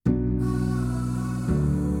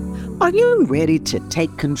Are you ready to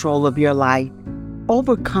take control of your life?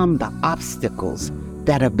 Overcome the obstacles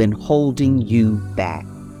that have been holding you back.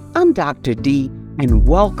 I'm Dr. D, and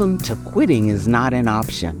welcome to Quitting is Not an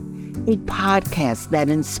Option, a podcast that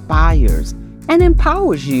inspires and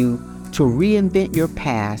empowers you to reinvent your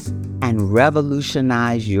past and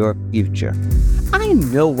revolutionize your future. I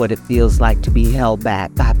know what it feels like to be held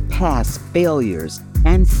back by past failures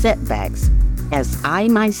and setbacks, as I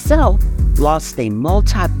myself lost a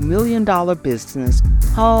multi-million-dollar business,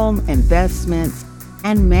 home, investments,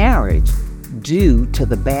 and marriage due to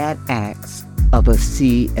the bad acts of a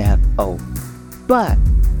CFO. But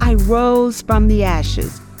I rose from the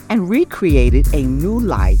ashes and recreated a new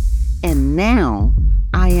life, and now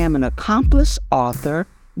I am an accomplished author,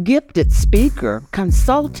 gifted speaker,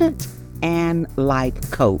 consultant, and life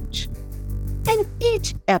coach. In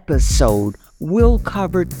each episode, we'll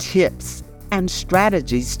cover tips and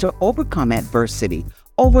strategies to overcome adversity,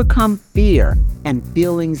 overcome fear, and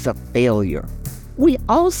feelings of failure. We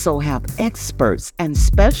also have experts and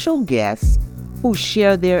special guests who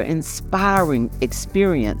share their inspiring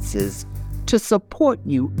experiences to support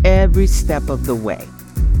you every step of the way.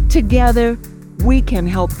 Together, we can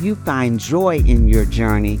help you find joy in your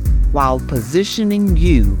journey while positioning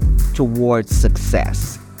you towards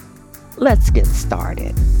success. Let's get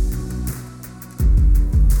started.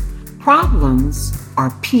 Problems are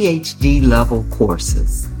PhD level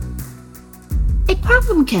courses. A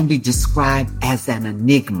problem can be described as an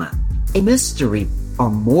enigma, a mystery, or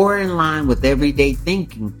more in line with everyday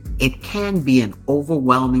thinking. It can be an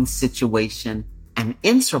overwhelming situation, an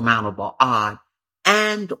insurmountable odd,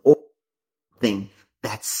 and or thing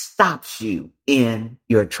that stops you in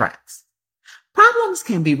your tracks. Problems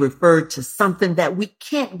can be referred to something that we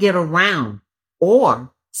can't get around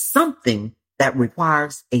or something that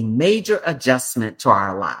requires a major adjustment to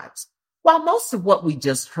our lives. While most of what we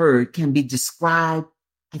just heard can be described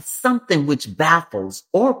as something which baffles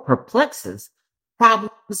or perplexes,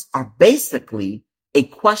 problems are basically a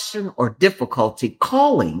question or difficulty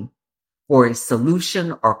calling for a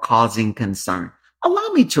solution or causing concern. Allow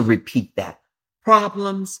me to repeat that.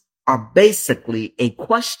 Problems are basically a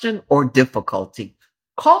question or difficulty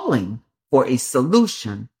calling for a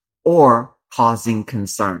solution or causing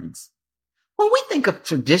concerns. When we think of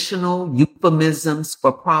traditional euphemisms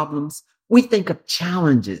for problems, we think of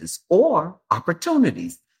challenges or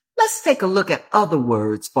opportunities. Let's take a look at other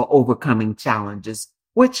words for overcoming challenges,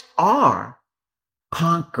 which are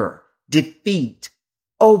conquer, defeat,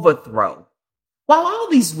 overthrow. While all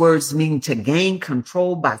these words mean to gain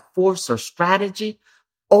control by force or strategy,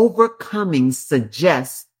 overcoming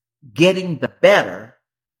suggests getting the better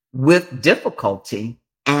with difficulty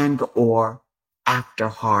and or after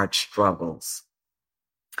hard struggles.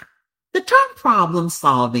 The term problem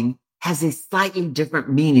solving has a slightly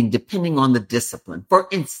different meaning depending on the discipline. For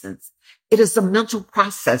instance, it is a mental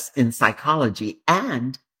process in psychology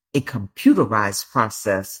and a computerized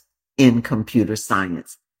process in computer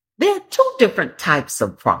science. There are two different types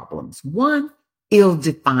of problems. One,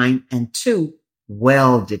 ill-defined, and two,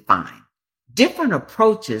 well-defined. Different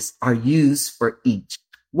approaches are used for each.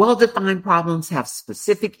 Well-defined problems have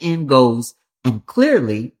specific end goals and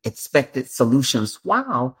clearly expected solutions,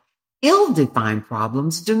 while ill-defined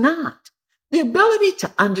problems do not. The ability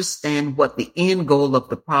to understand what the end goal of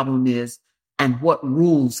the problem is and what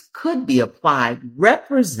rules could be applied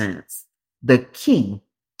represents the key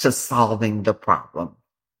to solving the problem.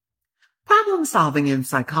 Problem solving in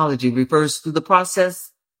psychology refers to the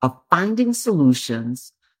process of finding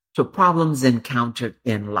solutions to problems encountered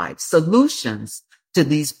in life. Solutions to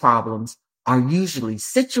these problems are usually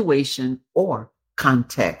situation or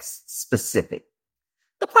context specific.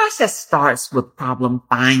 The process starts with problem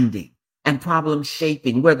finding and problem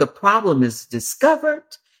shaping, where the problem is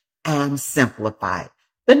discovered and simplified.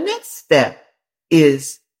 The next step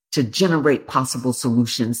is to generate possible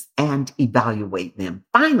solutions and evaluate them.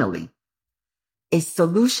 Finally, a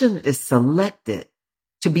solution is selected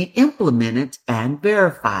to be implemented and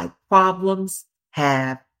verified. Problems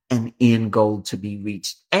have an end goal to be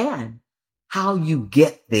reached, and how you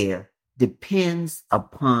get there depends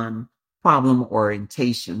upon problem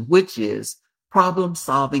orientation, which is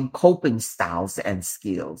problem-solving coping styles and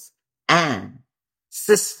skills, and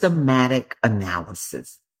systematic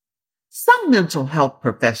analysis. Some mental health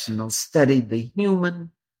professionals study the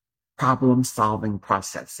human problem-solving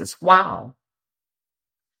processes, while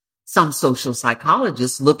some social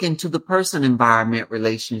psychologists look into the person-environment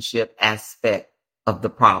relationship aspect of the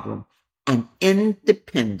problem, and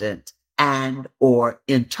independent and or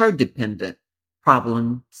interdependent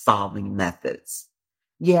problem-solving methods.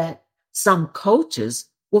 Yet, some coaches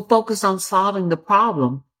will focus on solving the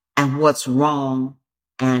problem and what's wrong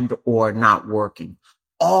and or not working.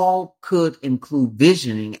 All could include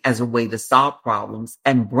visioning as a way to solve problems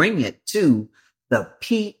and bring it to the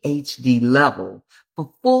PhD level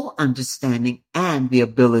for full understanding and the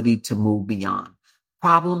ability to move beyond.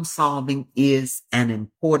 Problem solving is an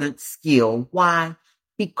important skill. Why?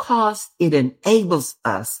 Because it enables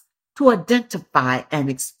us to identify and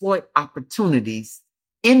exploit opportunities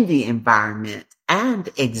in the environment and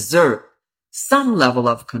exert some level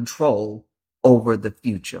of control over the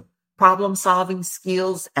future. Problem solving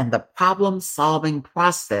skills and the problem solving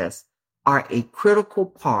process are a critical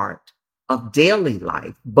part of daily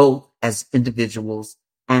life, both as individuals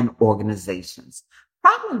and organizations.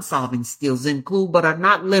 Problem solving skills include, but are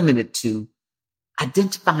not limited to,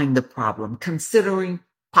 identifying the problem, considering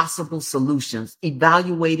possible solutions,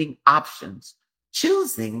 evaluating options,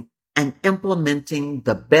 choosing and implementing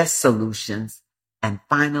the best solutions, and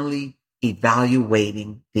finally,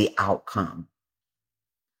 evaluating the outcome.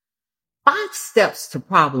 5 steps to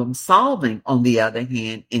problem solving, on the other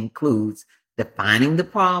hand, includes defining the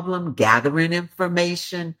problem, gathering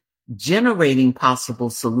information, generating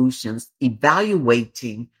possible solutions,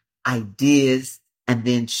 evaluating ideas, and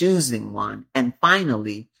then choosing one, and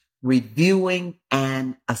finally, reviewing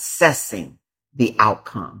and assessing the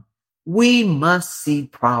outcome. We must see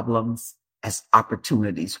problems as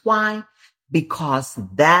opportunities. Why? Because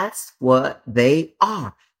that's what they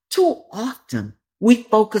are. Too often, we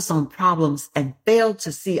focus on problems and fail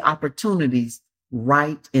to see opportunities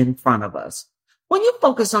right in front of us. When you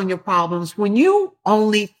focus on your problems, when you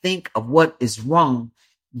only think of what is wrong,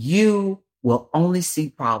 you will only see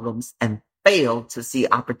problems and fail to see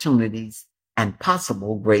opportunities and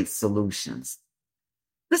possible great solutions.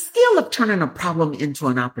 The skill of turning a problem into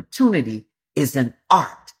an opportunity is an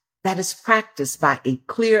art that is practiced by a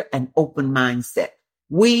clear and open mindset.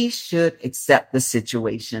 We should accept the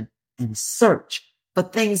situation and search for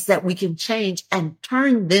things that we can change and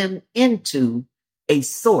turn them into a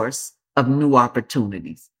source of new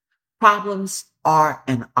opportunities. Problems are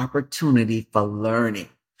an opportunity for learning.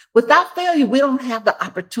 Without failure, we don't have the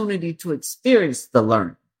opportunity to experience the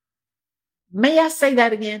learning. May I say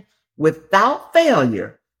that again? Without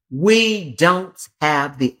failure, we don't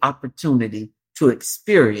have the opportunity to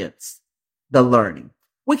experience the learning.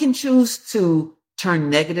 We can choose to turn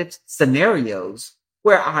negative scenarios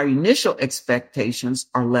where our initial expectations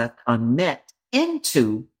are left unmet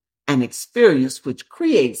into an experience which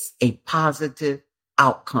creates a positive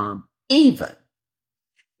outcome, even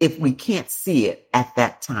if we can't see it at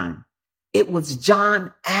that time. It was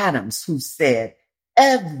John Adams who said,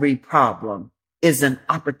 every problem is an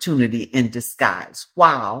opportunity in disguise,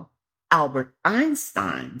 while Albert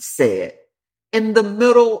Einstein said, in the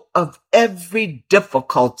middle of every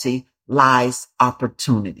difficulty lies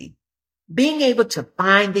opportunity. Being able to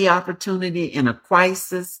find the opportunity in a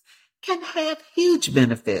crisis can have huge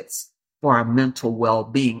benefits for our mental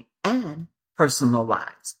well-being and personal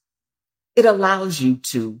lives. It allows you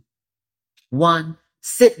to, 1,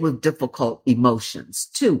 sit with difficult emotions.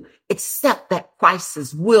 2, accept that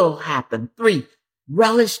crisis will happen. 3,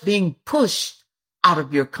 relish being pushed out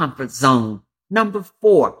of your comfort zone.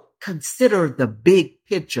 4, consider the big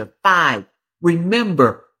picture. 5,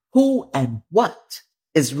 remember who and what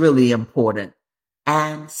is really important.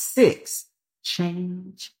 And 6,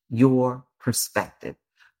 change your perspective.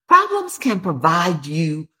 Problems can provide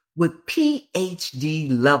you with PhD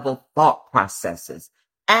level thought processes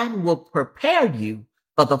and will prepare you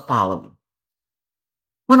for the following.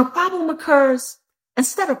 When a problem occurs,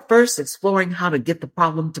 instead of first exploring how to get the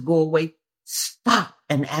problem to go away, stop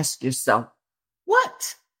and ask yourself,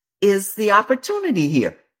 what is the opportunity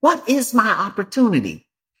here? What is my opportunity?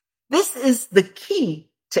 This is the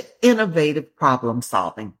key to innovative problem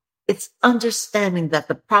solving. It's understanding that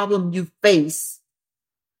the problem you face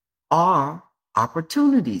are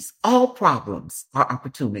opportunities. All problems are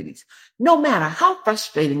opportunities. No matter how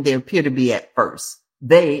frustrating they appear to be at first,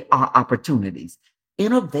 they are opportunities.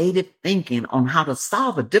 Innovative thinking on how to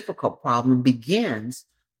solve a difficult problem begins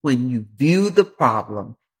when you view the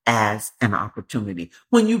problem as an opportunity,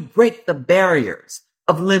 when you break the barriers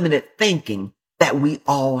of limited thinking that we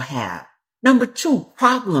all have. 2,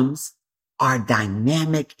 problems are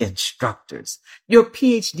dynamic instructors. Your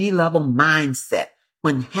PhD level mindset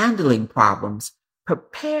when handling problems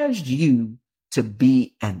prepares you to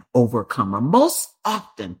be an overcomer. Most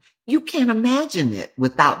often, you can't imagine it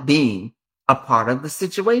without being a part of the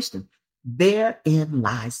situation. Therein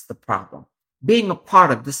lies the problem. Being a part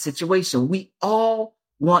of the situation, we all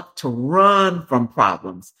want to run from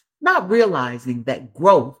problems, not realizing that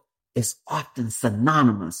growth is often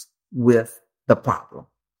synonymous with the problem.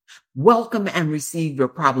 Welcome and receive your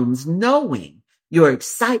problems, knowing your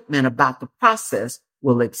excitement about the process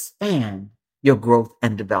will expand your growth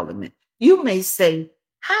and development. You may say,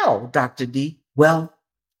 how, Dr. D? Well,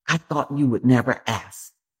 I thought you would never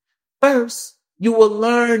ask. First, you will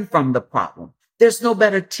learn from the problem. There's no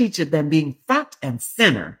better teacher than being front and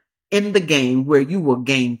center in the game where you will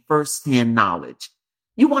gain firsthand knowledge.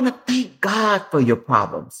 You want to thank God for your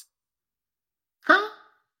problems. Huh?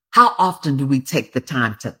 How often do we take the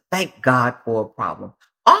time to thank God for a problem?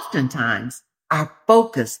 Oftentimes, our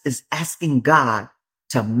focus is asking God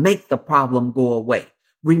to make the problem go away.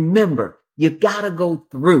 Remember, you got to go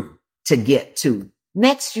through to get to.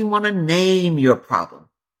 Next, you want to name your problem.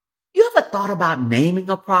 You ever thought about naming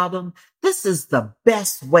a problem? This is the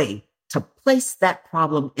best way to place that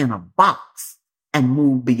problem in a box and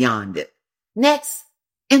move beyond it. Next,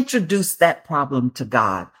 introduce that problem to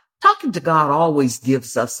God. Talking to God always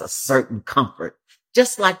gives us a certain comfort,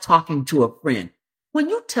 just like talking to a friend. When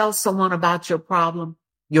you tell someone about your problem,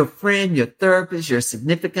 your friend, your therapist, your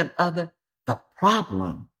significant other, the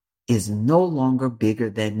problem is no longer bigger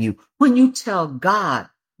than you. When you tell God,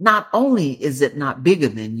 not only is it not bigger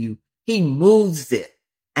than you, He moves it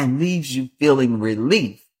and leaves you feeling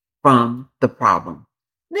relief from the problem.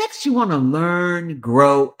 Next, you want to learn,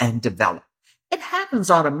 grow, and develop. It happens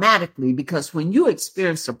automatically because when you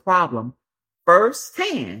experience a problem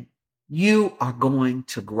firsthand, you are going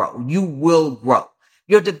to grow. You will grow.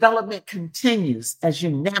 Your development continues as you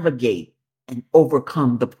navigate and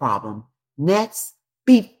overcome the problem. Next,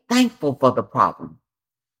 be thankful for the problem.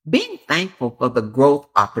 Being thankful for the growth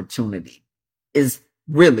opportunity is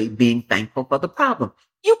really being thankful for the problem.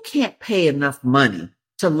 You can't pay enough money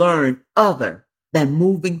to learn other than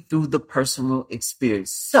moving through the personal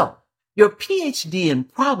experience. So your PhD in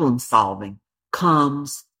problem solving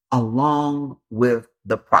comes along with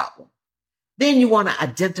the problem. Then you want to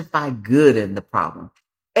identify good in the problem.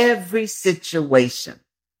 Every situation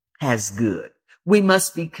has good. We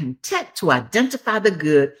must be content to identify the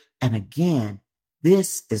good. And again,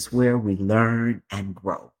 this is where we learn and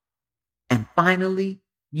grow. And finally,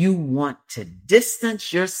 you want to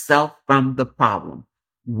distance yourself from the problem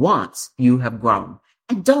once you have grown.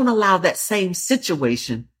 And don't allow that same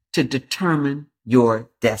situation to determine your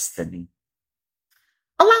destiny.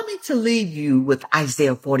 Allow me to leave you with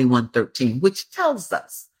Isaiah 41:13, which tells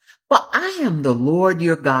us, "For I am the Lord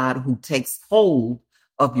your God who takes hold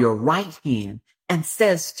of your right hand and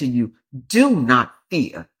says to you, do not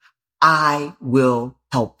fear. I will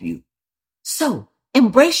help you." So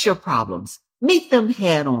embrace your problems, meet them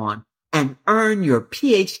head on, and earn your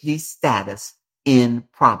PhD status in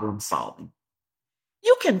problem solving.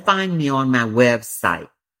 You can find me on my website,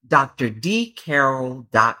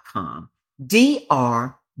 drdcarroll.com,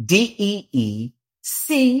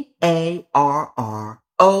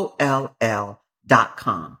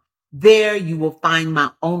 DRDEECARROLL.com. There you will find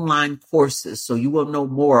my online courses so you will know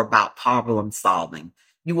more about problem solving.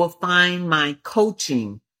 You will find my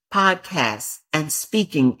coaching, podcasts, and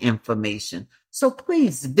speaking information. So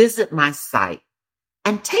please visit my site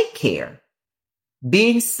and take care,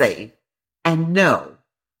 being safe, and know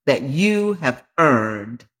that you have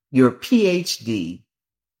earned your PhD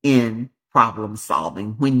in problem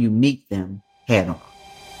solving when you meet them head on.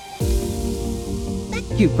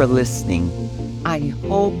 Thank you for listening. I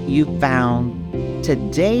hope you found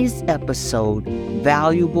today's episode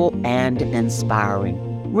valuable and inspiring.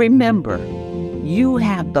 Remember, you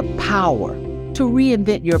have the power to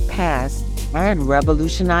reinvent your past and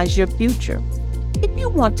revolutionize your future. If you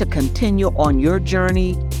want to continue on your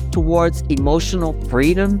journey towards emotional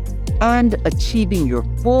freedom and achieving your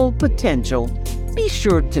full potential, be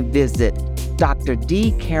sure to visit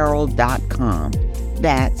drdcarroll.com.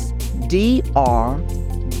 That's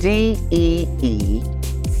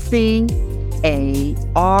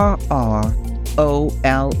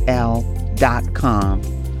DRDEECARROLL.com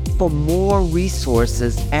for more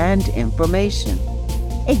resources and information.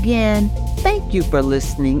 Again, thank you for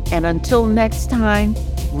listening, and until next time,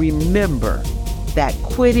 remember that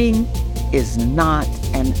quitting is not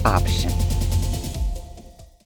an option.